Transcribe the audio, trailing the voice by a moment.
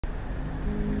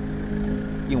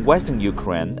In western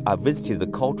Ukraine, I visited the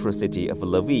cultural city of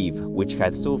Lviv, which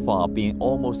has so far been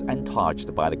almost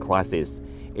untouched by the crisis.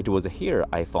 It was here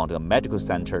I found a medical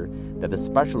center that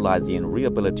specializes in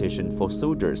rehabilitation for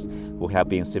soldiers who have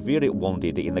been severely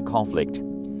wounded in the conflict.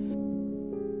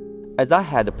 As I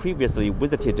had previously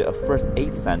visited a first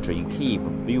aid center in Kyiv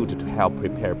built to help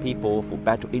prepare people for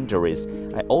battle injuries,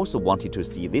 I also wanted to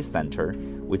see this center,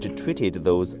 which treated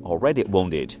those already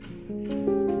wounded.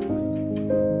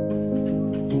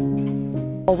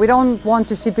 We don't want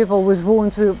to see people with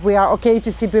wounds. We are okay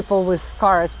to see people with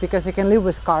scars because you can live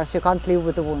with scars, you can't live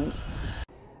with the wounds.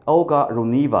 Olga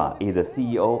Runiva is the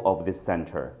CEO of this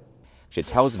center. She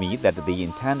tells me that they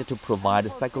intend to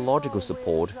provide psychological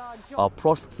support, a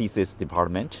prosthesis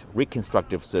department,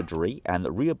 reconstructive surgery, and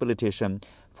rehabilitation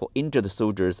for injured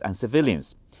soldiers and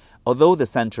civilians. Although the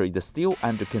center is still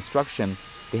under construction,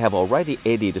 they have already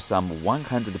aided some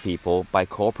 100 people by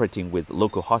cooperating with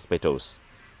local hospitals.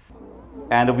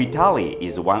 And Vitaly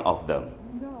is one of them.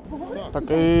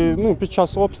 Під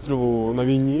час обстрілу на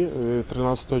війні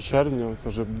 13 червня, це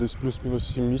вже десь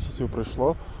плюс-мінус 7 місяців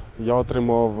пройшло, я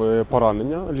отримав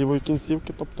поранення лівої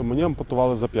кінцівки, тобто мені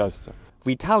ампутували зап'ястя.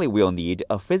 Vitaly will need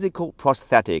a physical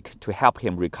prosthetic to help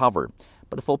him recover.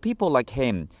 But for people like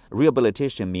him,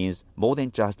 rehabilitation means more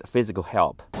than just physical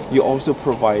help. You also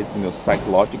provide,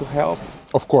 psychological help?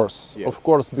 Of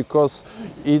course, because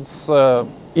it's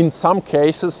in some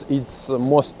cases it's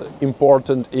most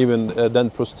important even than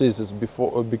prosthesis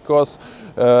because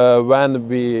when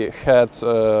we had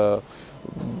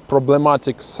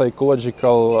problematic psychologic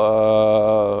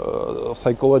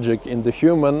in the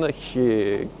human,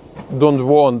 he don't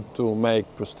want to make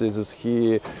prosthesis.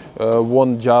 He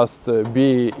won't just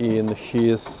be in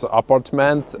his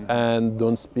apartment and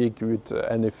don't speak with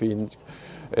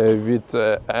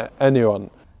anyone.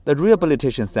 The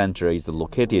rehabilitation center is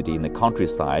located in the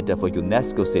countryside of a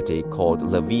UNESCO city called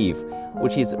Lviv,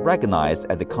 which is recognized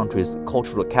as the country's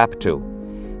cultural capital.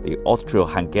 The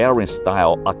Austro-Hungarian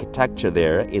style architecture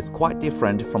there is quite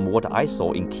different from what I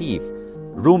saw in Kyiv.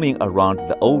 Roaming around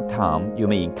the old town, you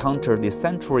may encounter the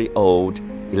century-old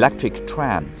electric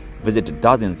tram, visit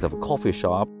dozens of coffee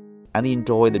shops, and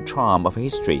enjoy the charm of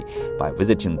history by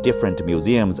visiting different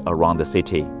museums around the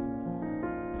city.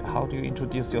 How do you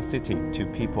introduce your city to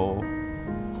people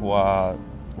who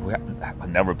have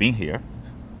never been here?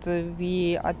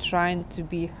 We are trying to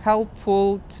be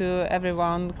helpful to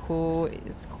everyone who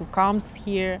comes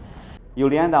here.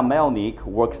 Yuliana Melnik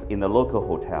works in a local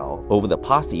hotel. Over the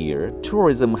past year,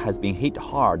 tourism has been hit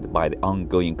hard by the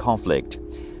ongoing conflict.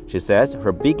 She says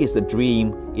her biggest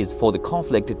dream is for the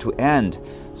conflict to end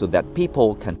so that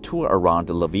people can tour around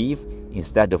Lviv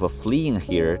instead of fleeing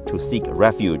here to seek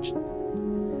refuge.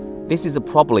 This is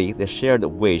probably the shared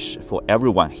wish for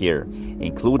everyone here,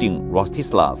 including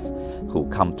Rostislav, who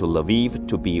came to Lviv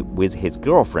to be with his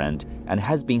girlfriend and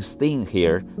has been staying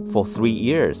here for 3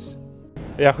 years.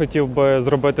 Я хотів би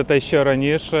зробити те ще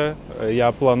раніше.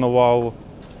 Я планував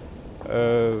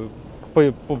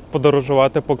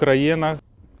подорожувати по країнах.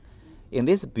 In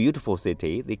this beautiful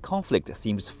city, the conflict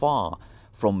seems far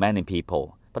from many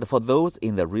people. But for those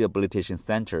in the rehabilitation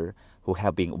center who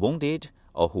have been wounded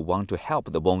or who want to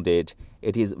help the wounded,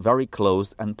 it is very close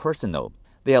and personal.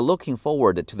 They are looking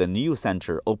forward to the new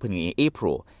center opening in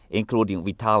April, including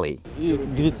Vitaly.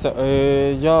 Дивіться,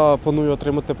 я планую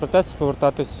отримати протез,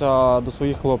 повертатися до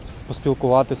своїх хлопців,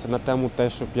 поспілкуватися на тему те,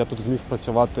 щоб я тут зміг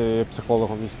працювати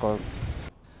психологом військовим.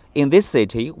 In this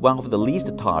city, one of the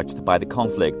least touched by the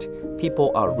conflict,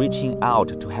 people are reaching out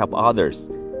to help others.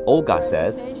 Olga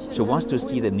says she wants to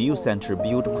see the new center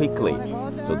built quickly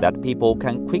so that people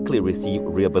can quickly receive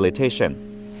rehabilitation.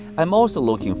 I'm also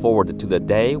looking forward to the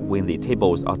day when the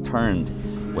tables are turned,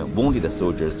 when wounded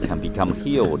soldiers can become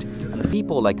healed, and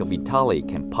people like Vitaly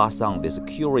can pass on this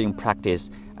curing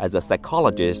practice as a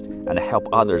psychologist and help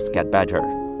others get better.